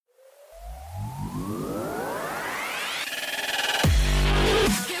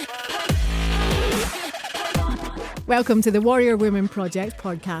Welcome to the Warrior Woman Project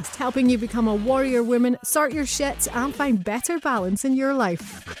podcast, helping you become a warrior woman, sort your shit, and find better balance in your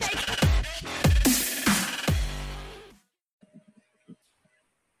life.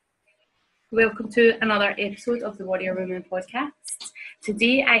 Welcome to another episode of the Warrior Woman podcast.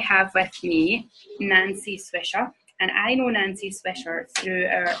 Today I have with me Nancy Swisher, and I know Nancy Swisher through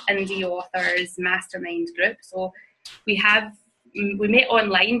our Indie Authors Mastermind group. So we met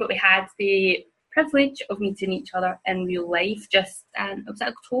online, but we had the privilege of meeting each other in real life just was it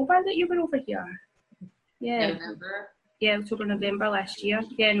October that you were over here? November. Yeah, October, November last year.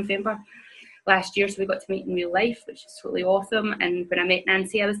 Yeah, November last year. So we got to meet in real life, which is totally awesome. And when I met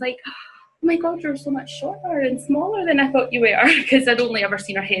Nancy, I was like, oh my God, you're so much shorter and smaller than I thought you were, because I'd only ever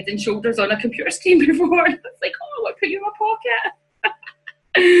seen her head and shoulders on a computer screen before. And I was like, oh, I want to put you in my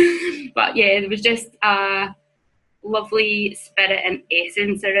pocket. But yeah, there was just a lovely spirit and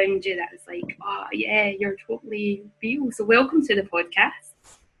essence around you that was like, oh yeah, you're totally real. So welcome to the podcast.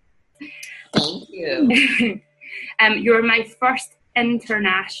 Thank you. You're my first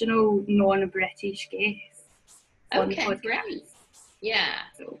international non-British guest. Okay, great. Yeah.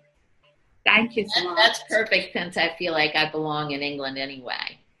 So thank you so much. That's perfect, since I feel like I belong in England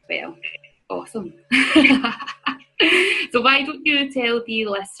anyway. Well, awesome. So why don't you tell the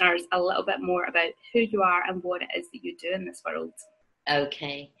listeners a little bit more about who you are and what it is that you do in this world?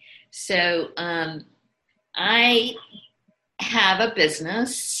 Okay. So I have a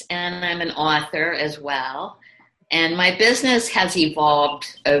business, and I'm an author as well. And my business has evolved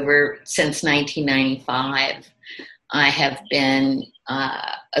since 1995. I have been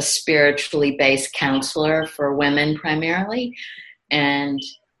a spiritually based counselor for women primarily, and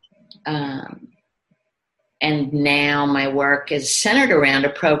now my work is centered around a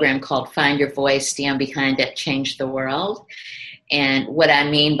program called Find Your Voice, Stand Behind It, Change the World. And what I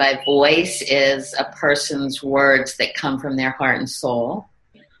mean by voice is a person's words that come from their heart and soul.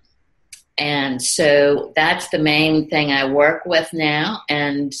 And so that's the main thing I work with now.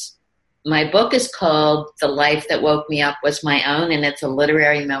 And my book is called The Life That Woke Me Up Was My Own, and it's a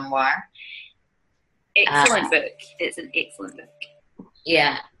literary memoir. Excellent book. It's an excellent book.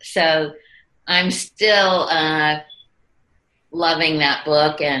 Yeah. So I'm still loving that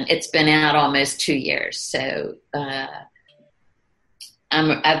book, and it's been out almost 2 years. So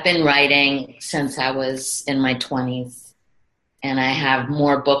I've been writing since I was in my 20s, and I have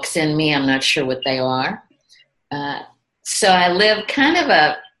more books in me. I'm not sure what they are. So I live kind of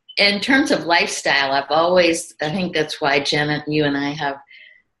in terms of lifestyle, I think that's why Jen, you and I have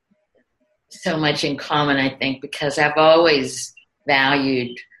so much in common, I think, because I've always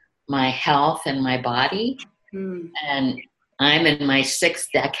valued my health and my body. And I'm in my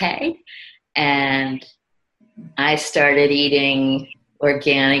 6th decade, and I started eating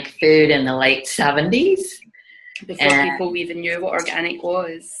organic food in the late 70s. Before people even knew what organic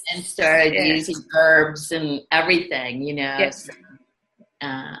was. And started using herbs and everything, you know. Yes.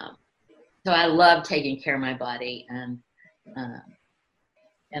 So I love taking care of my body, and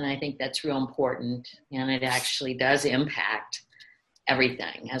I think that's real important, and it actually does impact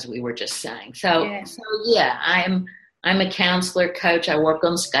everything, as we were just saying. So yeah, I'm a counselor, coach. I work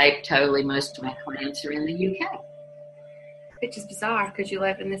on Skype totally. Most of my clients are in the UK. Which is bizarre, because you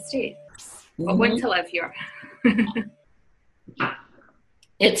live in the States. But want to live here.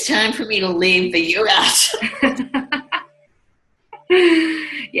 It's time for me to leave the US.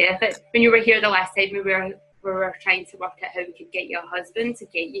 Yeah, but when you were here the last time, we were trying to work out how we could get you a husband to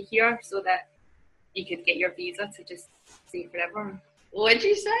get you here so that you could get your visa to just stay forever. What'd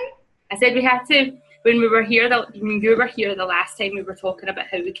you say? I said we had to, when you were here the last time, we were talking about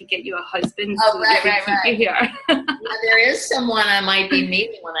how we could get you a husband so that we could keep you here. Yeah, there is someone I might be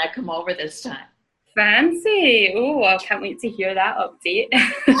meeting when I come over this time. Fancy. Oh, I can't wait to hear that update.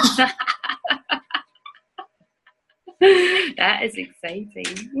 That is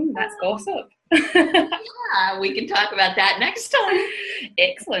exciting. That's gossip. Yeah, we can talk about that next time.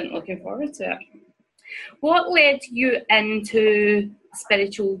 Excellent. Looking forward to it. What led you into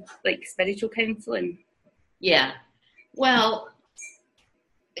spiritual counseling? Yeah. Well,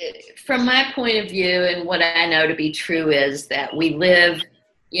 from my point of view, and what I know to be true, is that we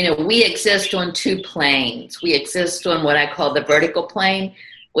exist on 2 planes. We exist on what I call the vertical plane,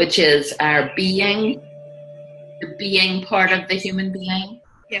 which is our being, the being part of the human being.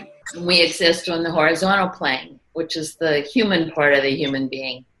 Yeah. And we exist on the horizontal plane, which is the human part of the human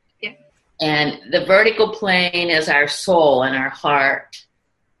being. Yeah. And the vertical plane is our soul and our heart,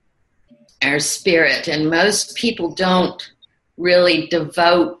 our spirit. And most people don't really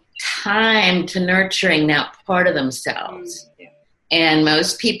devote time to nurturing that part of themselves. Yeah. And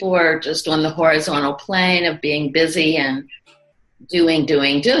most people are just on the horizontal plane of being busy and doing.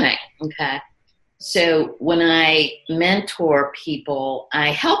 Okay. So when I mentor people, I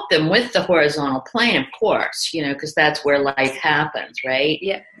help them with the horizontal plane, of course, because that's where life happens, right?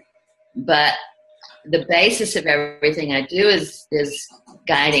 Yeah. But the basis of everything I do is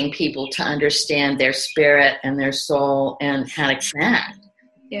guiding people to understand their spirit and their soul and how to connect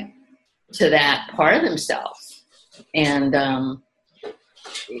to that part of themselves. And so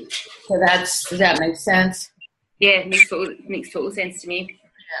does that make sense? Yeah, it makes total sense to me. Yeah.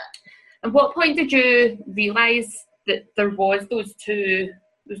 At what point did you realise that there was those two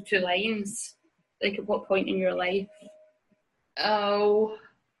lines? Like, at what point in your life? Oh,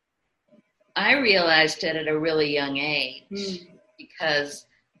 I realized it at a really young age because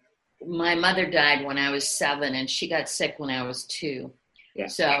my mother died when I was 7 and she got sick when I was 2. Yeah.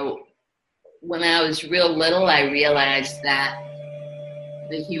 So when I was real little, I realized that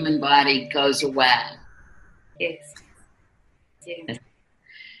the human body goes away. Yes. Yeah.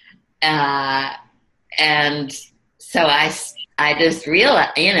 And so I just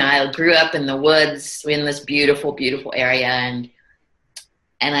realized, I grew up in the woods in this beautiful, beautiful area, and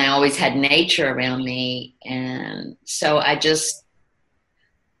I always had nature around me. And so I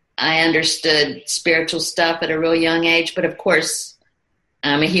understood spiritual stuff at a real young age, but of course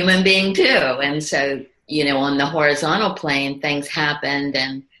I'm a human being too. And so, on the horizontal plane, things happened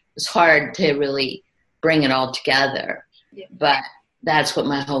and it was hard to really bring it all together. Yeah. But that's what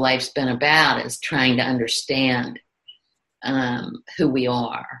my whole life's been about, is trying to understand who we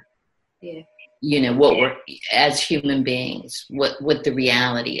are. Yeah. What we're, as human beings, what the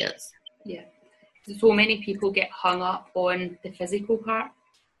reality is. Yeah. So many people get hung up on the physical part.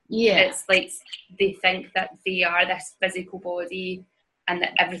 Yeah. It's like they think that they are this physical body and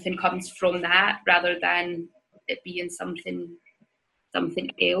that everything comes from that, rather than it being something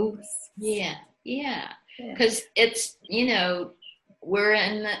else. Yeah. Because it's, we're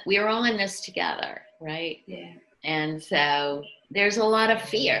all in this together, right? Yeah. And so there's a lot of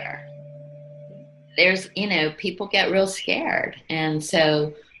fear. There's, people get real scared. And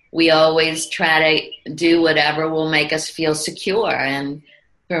so we always try to do whatever will make us feel secure. And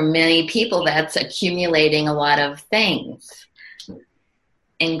for many people, that's accumulating a lot of things,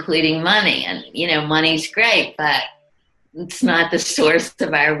 including money. And, money's great, but it's not the source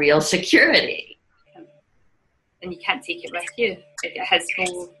of our real security. And you can't take it with you. It has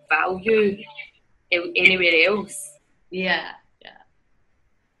no value anywhere else. Yeah.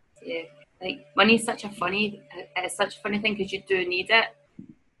 Like, money's such a funny thing, because you do need it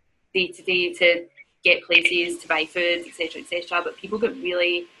day to day to get places, to buy food, etc. But people get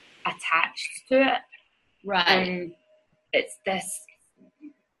really attached to it. Right. And it's this,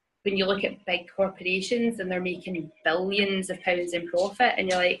 when you look at big corporations and they're making billions of pounds in profit, and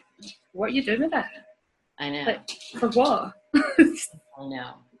you're like, what are you doing with that? I know. Like, for what? I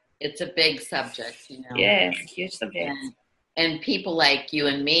know. It's a big subject, Yeah, it's a huge subject. And people like you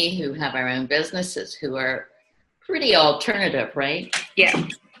and me who have our own businesses, who are pretty alternative, right? Yeah.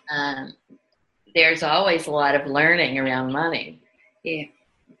 There's always a lot of learning around money. Yeah.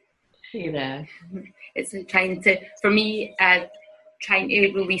 It's trying to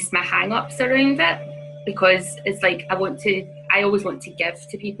release my hang-ups around it, because it's like I always want to give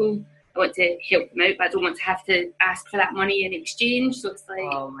to people. I want to help them out, but I don't want to have to ask for that money in exchange. So it's like,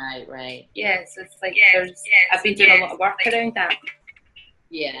 oh, right. Yeah, so it's like I've been doing a lot of work around that.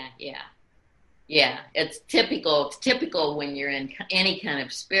 Yeah. It's typical. It's typical when you're in any kind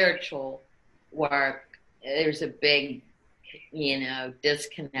of spiritual work. There's a big,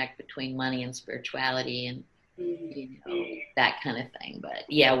 disconnect between money and spirituality, and that kind of thing. But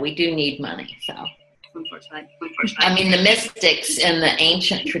yeah, we do need money. So. Unfortunately. I mean, the mystics in the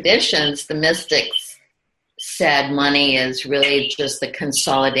ancient traditions, the mystics said money is really just the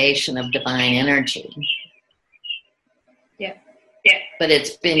consolidation of divine energy. Yeah. But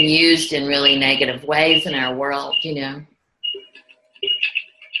it's been used in really negative ways in our world, Yeah,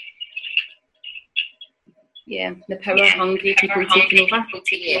 the power-hungry people taking over.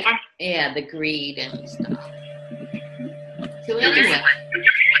 Yeah, the greed and stuff. So anyway,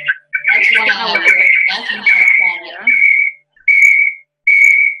 that's why I found it.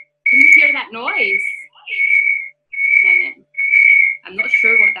 Can you hear that noise? I'm not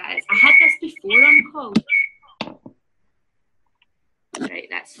sure what that is. I had this before on call. Right,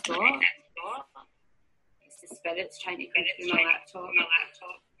 that's stopped. It's the spirits trying to go through my laptop.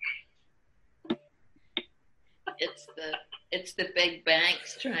 It's the big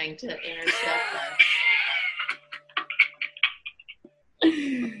banks trying to intercept us.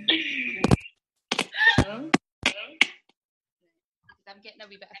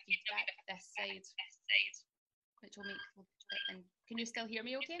 wee bit of feedback this side, which will make people. And can you still hear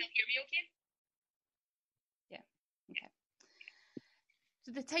me? Okay. Yeah. Okay.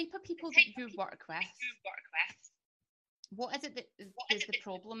 So the type of people that you work with, what is it that is the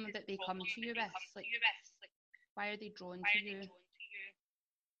problem that they come to you with? Like, why are they drawn to you?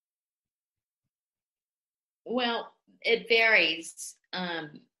 Well, it varies.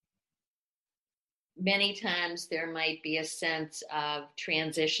 Many times there might be a sense of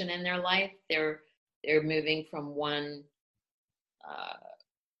transition in their life. They're moving from one,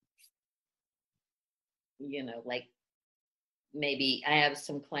 like maybe I have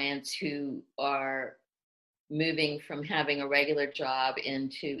some clients who are moving from having a regular job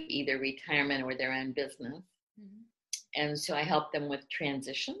into either retirement or their own business. Mm-hmm. And so I help them with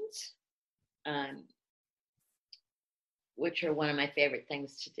transitions, which are one of my favorite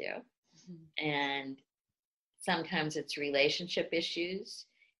things to do. Mm-hmm. And sometimes it's relationship issues.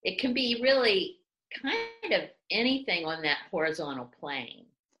 It can be really kind of anything on that horizontal plane.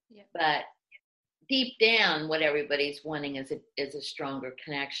 Yeah. But deep down, what everybody's wanting is a stronger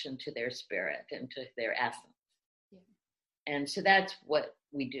connection to their spirit and to their essence. Yeah. And so that's what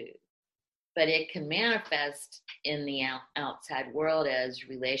we do. But it can manifest in the outside world as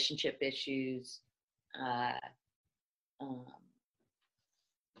relationship issues.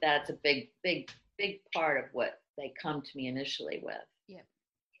 That's a big part of what they come to me initially with. Yeah.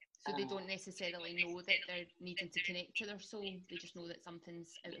 So they don't necessarily know that they're needing to connect to their soul. They just know that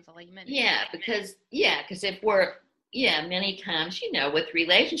something's out of alignment. Yeah, because if many times, with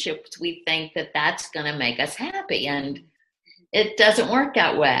relationships, we think that that's going to make us happy, and it doesn't work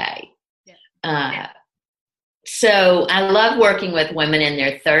that way. Yeah. So I love working with women in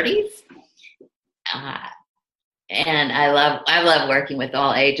their 30s. And I love working with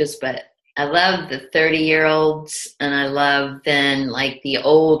all ages, but I love the 30-year-olds, and I love then like the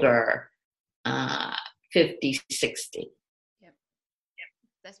older 50, 60. Yep.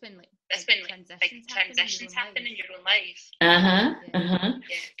 That's been transitions happen in your own life.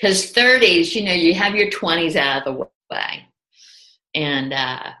 Because 30s, you have your 20s out of the way, and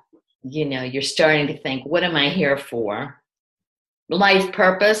you're starting to think, what am I here for? Life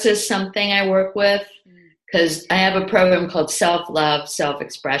purpose is something I work with. Because I have a program called Self-Love,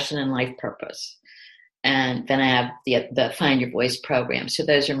 Self-Expression, and Life Purpose. And then I have the Find Your Voice program. So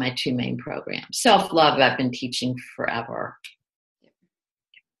those are my two main programs. Self-Love, I've been teaching forever.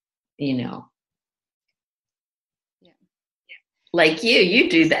 Yeah. Like you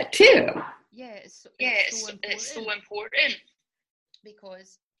do that too. Yeah, it's so important.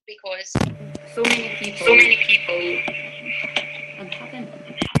 Because so many people. I'm having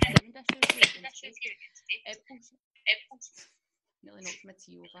nearly knocked my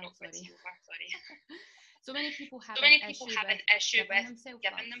tea over. Sorry. So many people have an issue with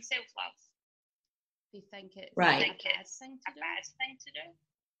giving themselves love. They think it's a bad thing to do.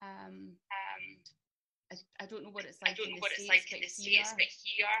 I don't know what it's like in the States, but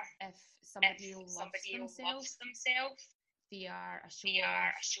here, if somebody loves themselves, they are a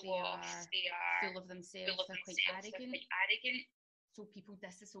show-off, they are full of themselves, they're quite arrogant. So people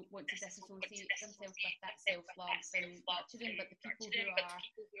want to disassociate themselves with that self-love and nurturing, but the people who are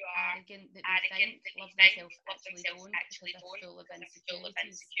arrogant that they think love themselves actually don't, because they're full of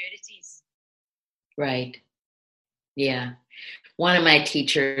insecurities. Right. Yeah. One of my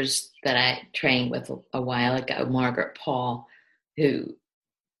teachers that I trained with a while ago, Margaret Paul, who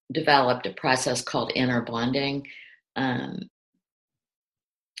developed a process called inner bonding,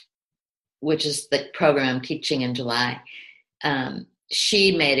 which is the program I'm teaching in July.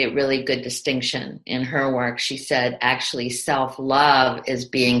 She made a really good distinction in her work. She said, actually, self-love is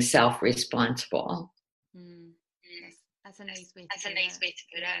being self-responsible. That's a nice way to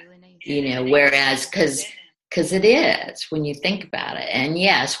put it. Really nice. Whereas, because it is, when you think about it. And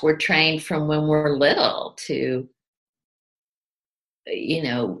yes, we're trained from when we're little to,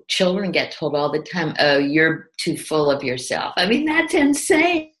 children get told all the time, oh, you're too full of yourself. I mean, that's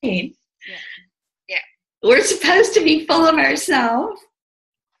insane. Yeah. We're supposed to be full of ourselves.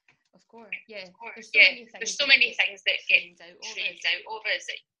 Of course, yeah. There's so many things that get trained out of us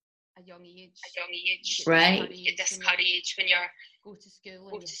at a young age. Right. You get discouraged when you go to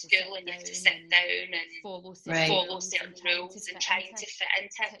school and you have to sit down and follow certain rules and trying to fit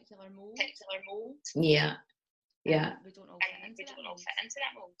into a particular mold. Yeah. We don't all fit into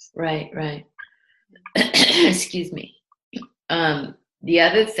that mold. Right. Excuse me. The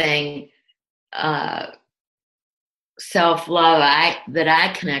other thing, self-love that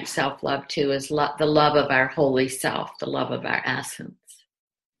I connect self-love to is the love of our holy self, the love of our essence.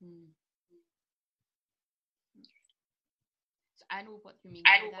 I know what you mean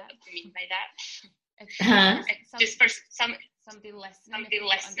I by know that. what you mean by that. Just for somebody listening,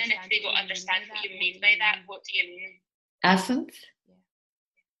 if they don't understand what you mean by that, what do you mean? Essence?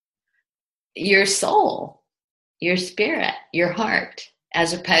 Your soul, your spirit, your heart,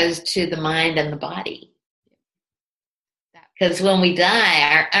 as opposed to the mind and the body. Because when we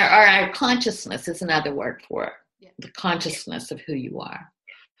die, our consciousness is another word for it. The consciousness of who you are.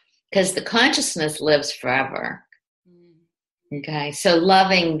 Because the consciousness lives forever. Okay, so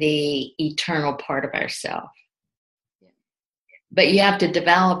loving the eternal part of ourselves. But you have to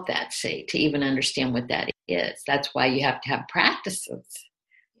develop that, see, to even understand what that is. That's why you have to have practices.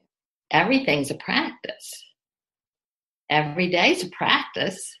 Everything's a practice. Every day's a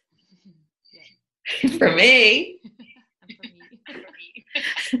practice. For me.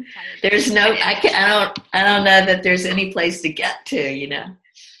 There's no, I don't know that there's any place to get to, you know.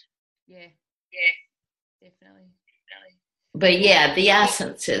 Yeah, definitely. But yeah, the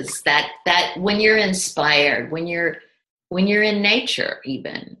essence is that when you're inspired, when you're in nature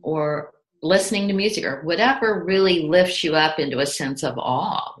even, or listening to music or whatever really lifts you up into a sense of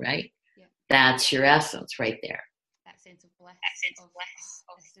awe, right? Yeah. That's your essence right there. That sense of bliss.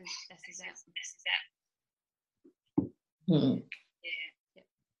 This is it. Hmm.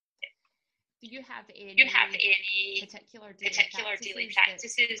 Do you have any particular daily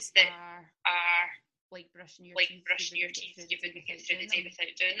practices that are like brushing your teeth? You wouldn't get through the day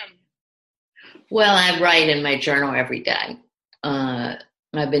without doing them? Well, I write in my journal every day.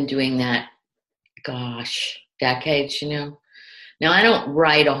 I've been doing that, decades, you know. Now, I don't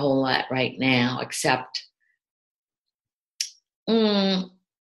write a whole lot right now, except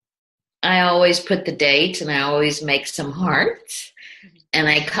I always put the date and I always make some hearts and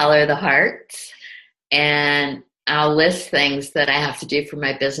I color the hearts and I'll list things that I have to do for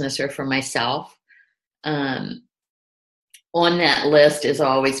my business or for myself. On that list is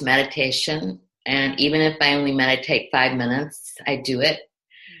always meditation. And even if I only meditate 5 minutes, I do it.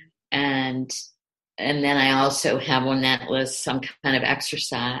 And then I also have on that list some kind of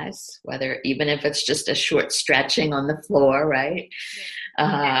exercise, even if it's just a short stretching on the floor, right?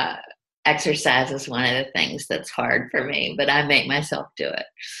 Exercise is one of the things that's hard for me, but I make myself do it.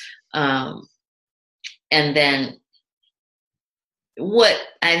 And then what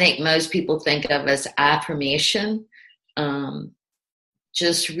I think most people think of as affirmation,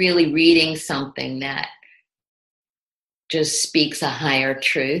 just really reading something that just speaks a higher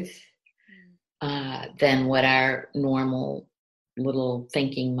truth than what our normal little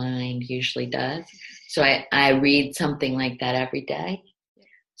thinking mind usually does. So I read something like that every day.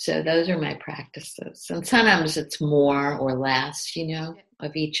 So those are my practices. And sometimes it's more or less, you know,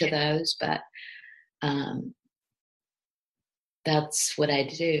 of each of those, but that's what I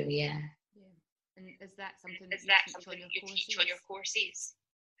do, yeah. And is that something that you teach on your courses?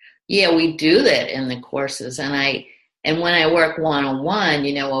 Yeah, we do that in the courses. And when I work one-on-one,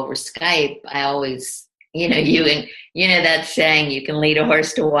 you know, over Skype, I always, you know, that saying, you can lead a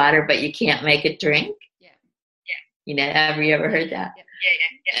horse to water, but you can't make it drink. Yeah. You know, have you ever heard that?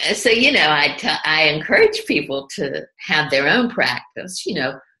 Yeah. So, you know, I encourage people to have their own practice, you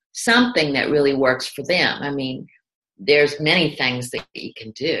know, something that really works for them. I mean, there's many things that you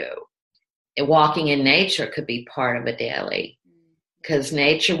can do. Walking in nature could be part of a daily, because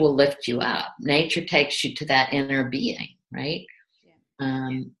nature will lift you up. Nature takes you to that inner being, right?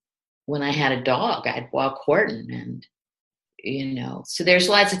 When I had a dog, I'd walk Horton, and, you know, so there's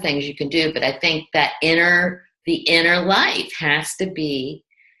lots of things you can do, but I think that the inner life has to be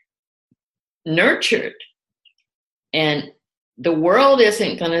nurtured. And the world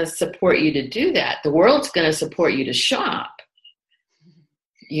isn't going to support you to do that. The world's going to support you to shop.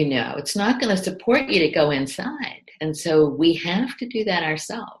 You know, it's not going to support you to go inside. And so we have to do that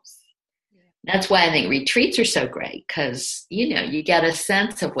ourselves. That's why I think retreats are so great, because, you know, you get a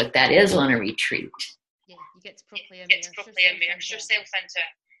sense of what that is on a retreat. Yeah, you get to properly immerse yourself into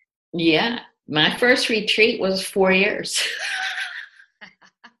it. Yeah, my first retreat was 4 years.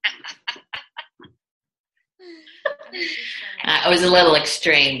 I was a little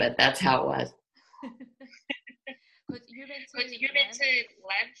extreme, but that's how it was. But you're meant to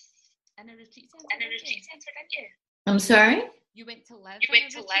live in a retreat centre, didn't you? I'm sorry? You went to live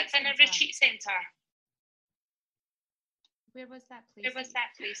in a retreat centre. Where was that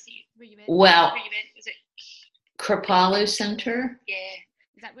place? Where you went? Well, Was it Kripalu Center? Yeah.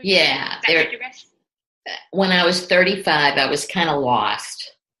 Is that where you went? When I was 35, I was kind of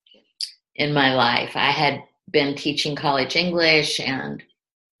lost in my life. I had been teaching college English, and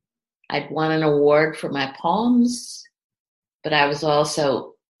I'd won an award for my poems, but I was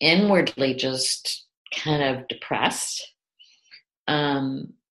also inwardly just kind of depressed.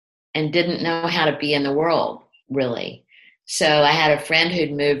 and didn't know how to be in the world, really. So I had a friend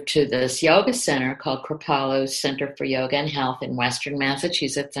who'd moved to this yoga center called Kripalu Center for Yoga and Health in Western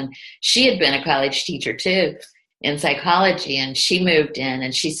Massachusetts. And she had been a college teacher too in psychology. And she moved in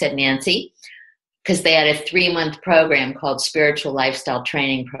and she said, Nancy, because they had a 3-month program called Spiritual Lifestyle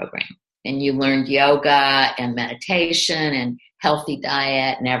Training Program. And you learned yoga and meditation and healthy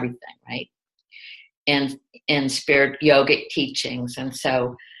diet and everything, right? And spirit yogic teachings. And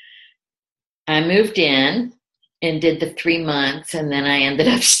so I moved in and did the 3 months, and then I ended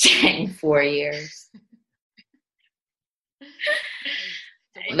up staying 4 years.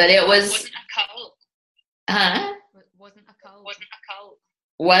 But it wasn't a cult. Huh? Wasn't a cult.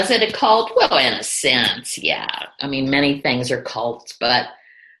 Was it a cult? Well, in a sense, yeah. I mean, many things are cults, but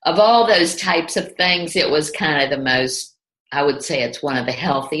of all those types of things, it was kind of the most, I would say it's one of the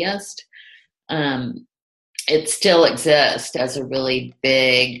healthiest. It still exists as a really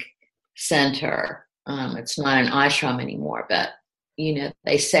big center. It's not an ashram anymore, but,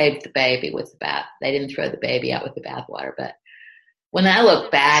 they saved the baby with the bath. They didn't throw the baby out with the bathwater. But when I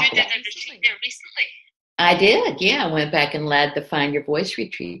look back, You did a retreat there recently. I did. Yeah, I went back and led the Find Your Voice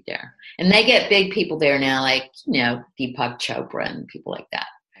retreat there. And they get big people there now, like, Deepak Chopra and people like that.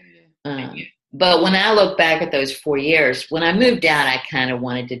 But when I look back at those 4 years, when I moved out, I kind of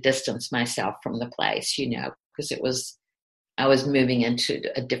wanted to distance myself from the place, because I was moving into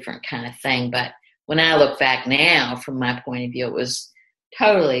a different kind of thing. But when I look back now, from my point of view, it was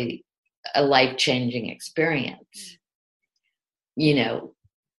totally a life-changing experience.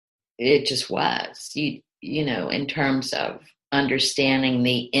 It just was, in terms of understanding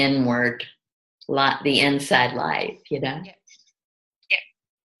the inward, the inside life, Yeah.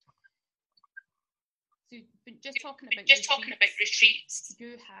 So, just talking about retreats,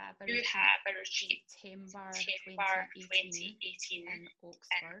 you have a retreat September 2018 in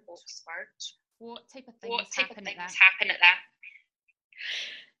Oxford. What type of things happen at that?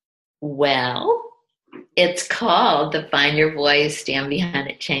 Well, it's called the Find Your Voice, Stand Behind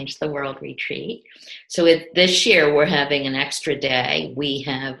It, Change the World retreat. So this year we're having an extra day.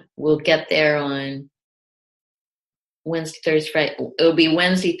 We'll get there on Wednesday, Thursday, Friday. It'll be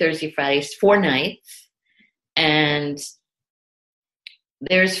Wednesday, Thursday, Friday, 4 nights. And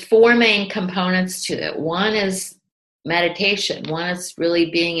there's 4 main components to it. One is meditation. One is really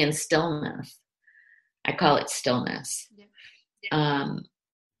being in stillness. I call it stillness. Yeah.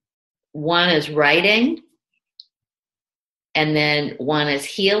 One is writing. And then one is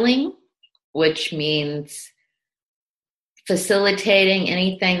healing, which means facilitating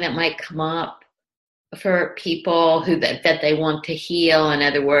anything that might come up for people that they want to heal. In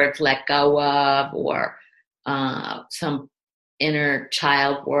other words, let go of, or some inner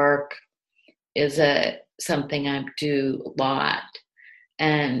child work is something I do a lot.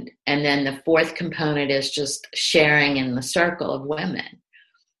 And then the 4th component is just sharing in the circle of women.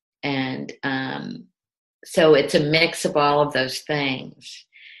 And so it's a mix of all of those things.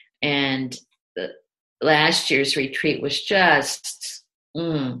 And last year's retreat was just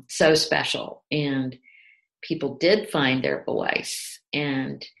so special. And people did find their voice.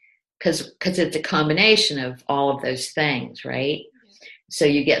 And because it's a combination of all of those things, right? So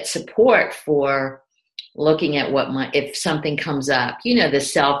you get support for looking at if something comes up, the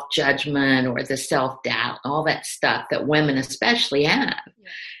self-judgment or the self-doubt, all that stuff that women especially have.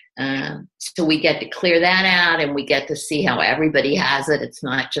 So we get to clear that out, and we get to see how everybody has it. It's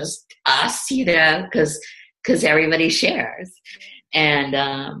not just us, because everybody shares. And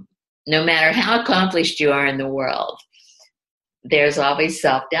no matter how accomplished you are in the world, there's always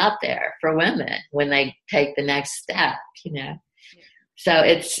self-doubt there for women when they take the next step, So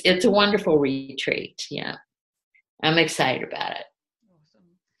it's a wonderful retreat. Yeah, I'm excited about it. Awesome.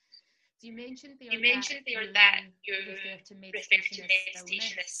 So you mentioned there that you refer to meditation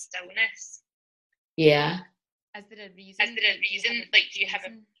as stillness. Yeah. Is there a reason? Do you have a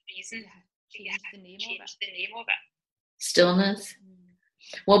reason to change the name of it? Stillness.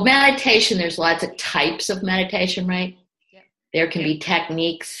 Well, meditation. There's lots of types of meditation, right? Yep. There can be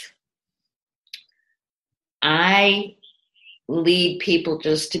techniques. I lead people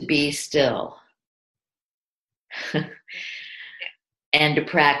just to be still and to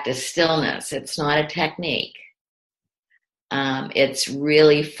practice stillness. It's not a technique. It's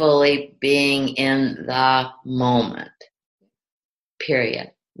really fully being in the moment,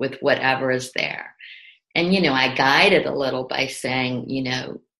 period, with whatever is there. And, I guide it a little by saying,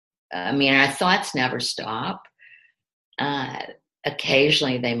 our thoughts never stop.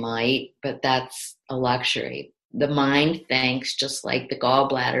 Occasionally they might, but that's a luxury. The mind thinks just like the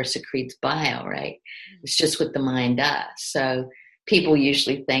gallbladder secretes bile, right? It's just what the mind does. So people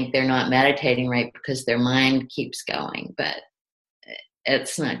usually think they're not meditating right because their mind keeps going, but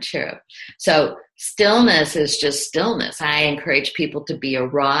it's not true. So stillness is just stillness. I encourage people to be a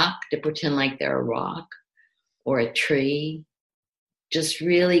rock, to pretend like they're a rock or a tree. Just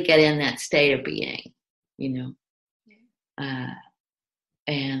really get in that state of being,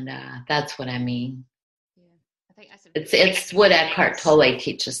 and that's what I mean. Yeah, I think that's it's what Eckhart Tolle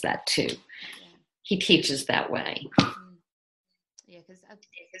teaches that too. Yeah. He teaches that way. Yeah, because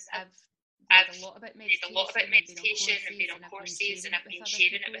I've read a lot about meditation and been on courses and I've been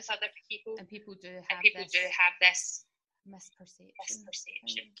sharing it with other people. And people do have this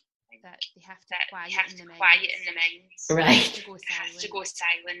misperception that they have to quiet in the mind. Right. To go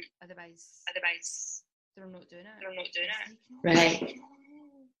silent. Otherwise they're not doing it. Right.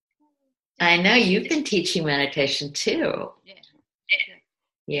 I know you've been teaching meditation too.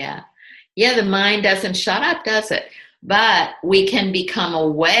 Yeah. The mind doesn't shut up, does it? But we can become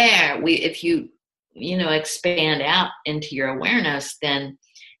aware. If you expand out into your awareness, then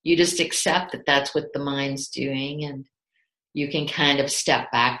you just accept that that's what the mind's doing, and you can kind of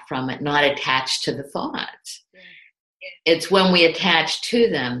step back from it, not attached to the thoughts. Yeah. It's when we attach to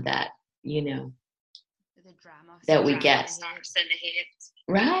them that, the drama that we get. Starts in the head.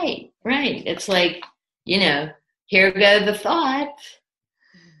 Right. It's like, here go the thoughts.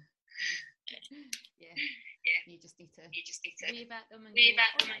 You just need to wave at them and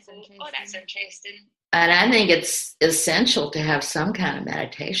go, oh, that's interesting. And I think it's essential to have some kind of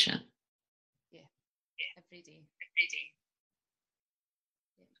meditation. Yeah. Every day.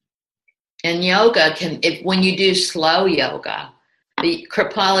 And yoga when you do slow yoga, the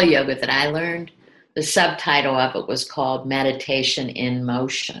Kripalu yoga that I learned, the subtitle of it was called Meditation in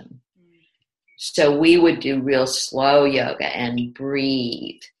Motion. So we would do real slow yoga and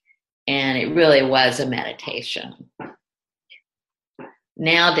breathe. And it really was a meditation.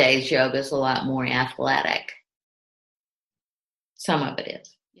 Nowadays, yoga is a lot more athletic. Some of it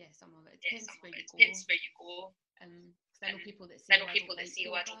is. Yeah, some of it. It depends where you go. I know people that say, I don't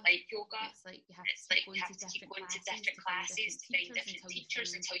like yoga. It's like you have to keep going to different classes to find different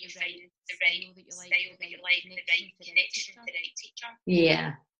teachers until you find the right style that you like, the right connection to the right teacher.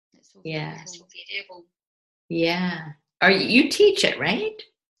 Yeah. It's so variable. Yeah. You teach it, right?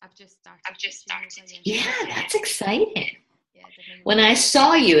 I've just started teaching. Yeah, that's exciting. Yeah, when I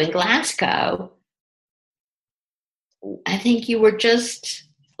saw you in Glasgow, I think you were just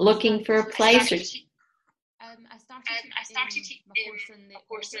looking for a place. I started my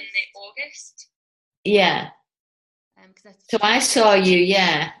course in August. Yeah. So I saw you,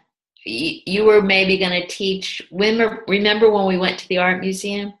 yeah. You were maybe going to teach. Remember when we went to the art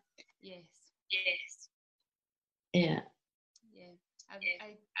museum? Yes. Yeah.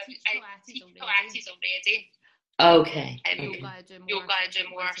 I teach Pilates already. Okay. Yoga, I do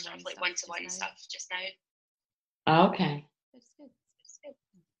more sort of like one-to-one stuff just now. Okay. It's good.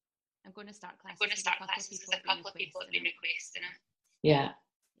 I'm going to start classes because a couple of people have been requesting it. Yeah.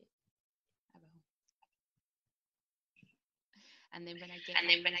 I will. And then when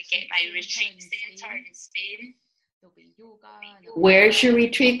I get my retreat centre in Spain, there'll be yoga. Where's your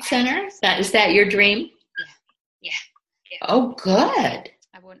retreat center? Is that your dream? Yeah. Oh, good.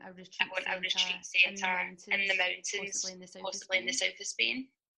 I want a retreat centre in the mountains, possibly in the south of Spain.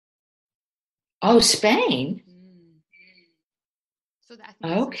 Oh, Spain? So that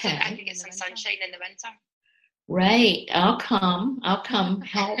I can get some sunshine in the winter. Right. I'll come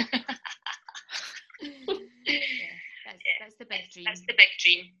help. That's the big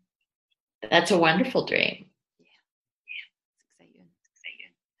dream. That's a wonderful dream. Yeah. It's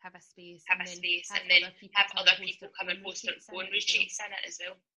exciting. Have a space and then have other people come and post their own retreats in it as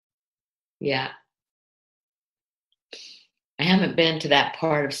well. Yeah. I haven't been to that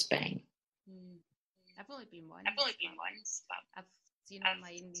part of Spain. I've only been once, but I've seen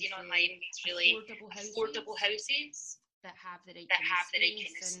online these really affordable houses that have the right kind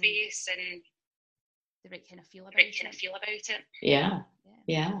of space and the right kind of feel about it. Yeah.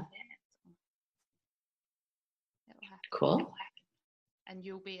 It'll happen. Cool. And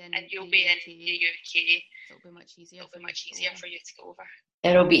you'll be in the UK. So it'll be much easier for you to go over.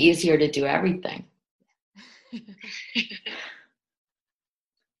 It'll be easier to do everything.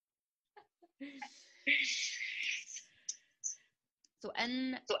 So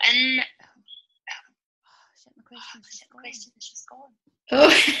in my question's just gone.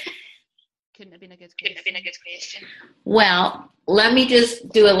 Oh. Couldn't have been a good question. Well, let me just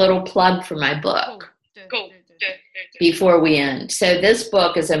do a little plug for my book. Go. Before we end. So this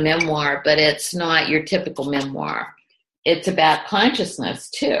book is a memoir, but it's not your typical memoir. It's about consciousness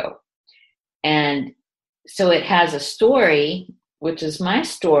too. And so it has a story which is my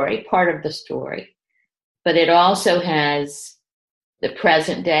story, part of the story, but it also has the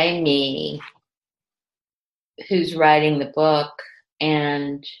present day me who's writing the book.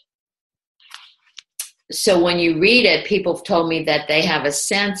 And so when you read it, people have told me that they have a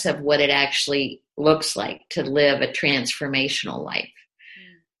sense of what it actually looks like to live a transformational life,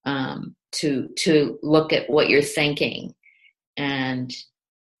 to look at what you're thinking and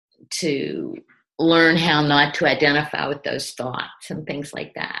to learn how not to identify with those thoughts and things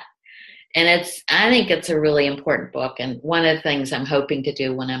like that. And I think it's a really important book. And one of the things I'm hoping to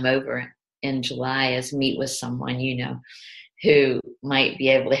do when I'm over in July is meet with someone, who might be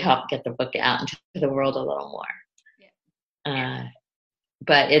able to help get the book out into the world a little more. Yeah.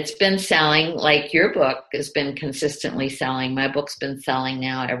 But it's been selling, like your book has been consistently selling. My book's been selling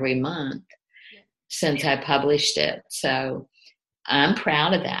now every month since I published it. So I'm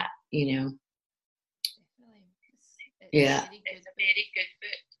proud of that, Definitely. It's a very good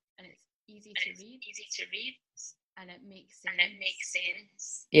book. And it's easy to read. And it makes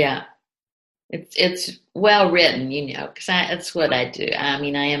sense. Yeah. It's well written, because that's what I do. I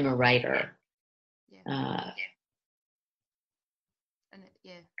mean, I am a writer. Yeah. And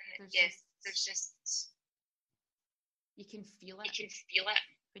there's just you can feel it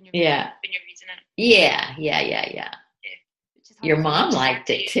when you're reading it. Yeah. Your mom liked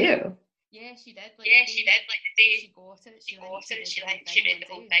it too. Yeah, she did. Like she did. Like the day she got it, she read the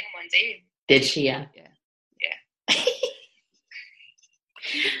whole thing one day. Did she? Yeah.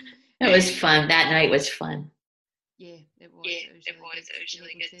 It was fun. That night was fun. Yeah, it was. It was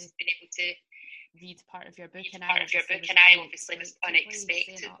really good being able to read part of your book, and I obviously was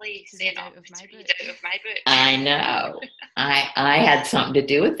unexpectedly saying out of my book. I know. I had something to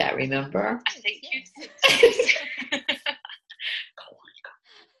do with that. Remember? I think you did.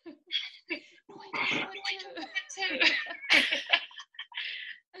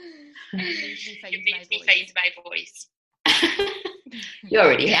 You made me find my voice. You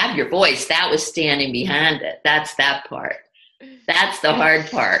already have your voice. That was standing behind it. That's that part. That's the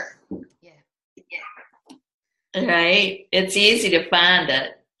hard part. Yeah. Right? It's easy to find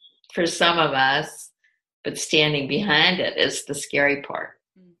it for some of us, but standing behind it is the scary part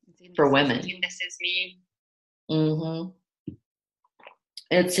for women. This is me. Mm-hmm.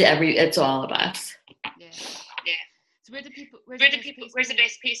 It's all of us. Yeah. So where's the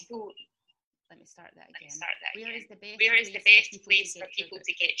best place? Let me start that again. Where is the best place for people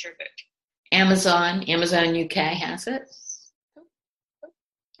to get your book? Amazon UK has it. Cool.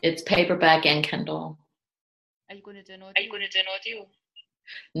 It's paperback and Kindle. Are you going to do an audio?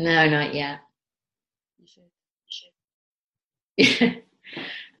 No, not yet. You should.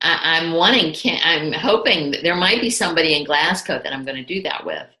 I'm hoping that there might be somebody in Glasgow that I'm going to do that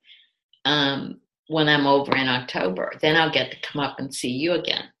with when I'm over in October. Then I'll get to come up and see you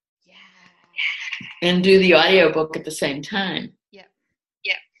again. And do the audiobook at the same time. Yeah.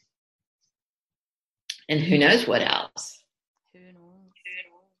 And who knows what else? Who knows?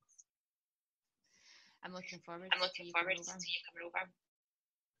 I'm looking forward to you coming over.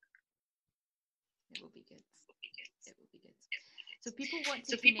 It will be good. So people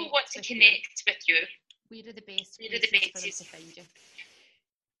want to connect with you. Where are the best places for them to find you?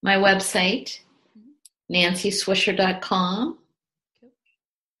 My website, nancyswisher.com.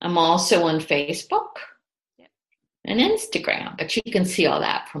 I'm also on Facebook and Instagram, but you can see all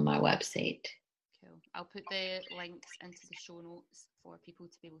that from my website. Cool. I'll put the links into the show notes for people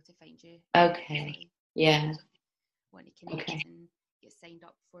to be able to find you. Okay. Yeah. Want to connect and get signed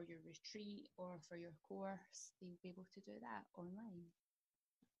up for your retreat or for your course, they'll be able to do that online.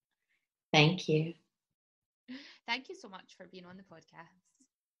 Thank you. Thank you so much for being on the podcast.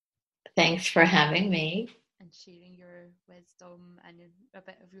 Thanks for having me. And sharing your wisdom and a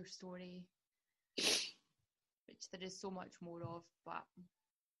bit of your story, which there is so much more of, but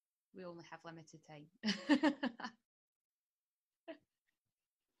we only have limited time.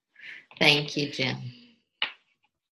 Thank you, Jen.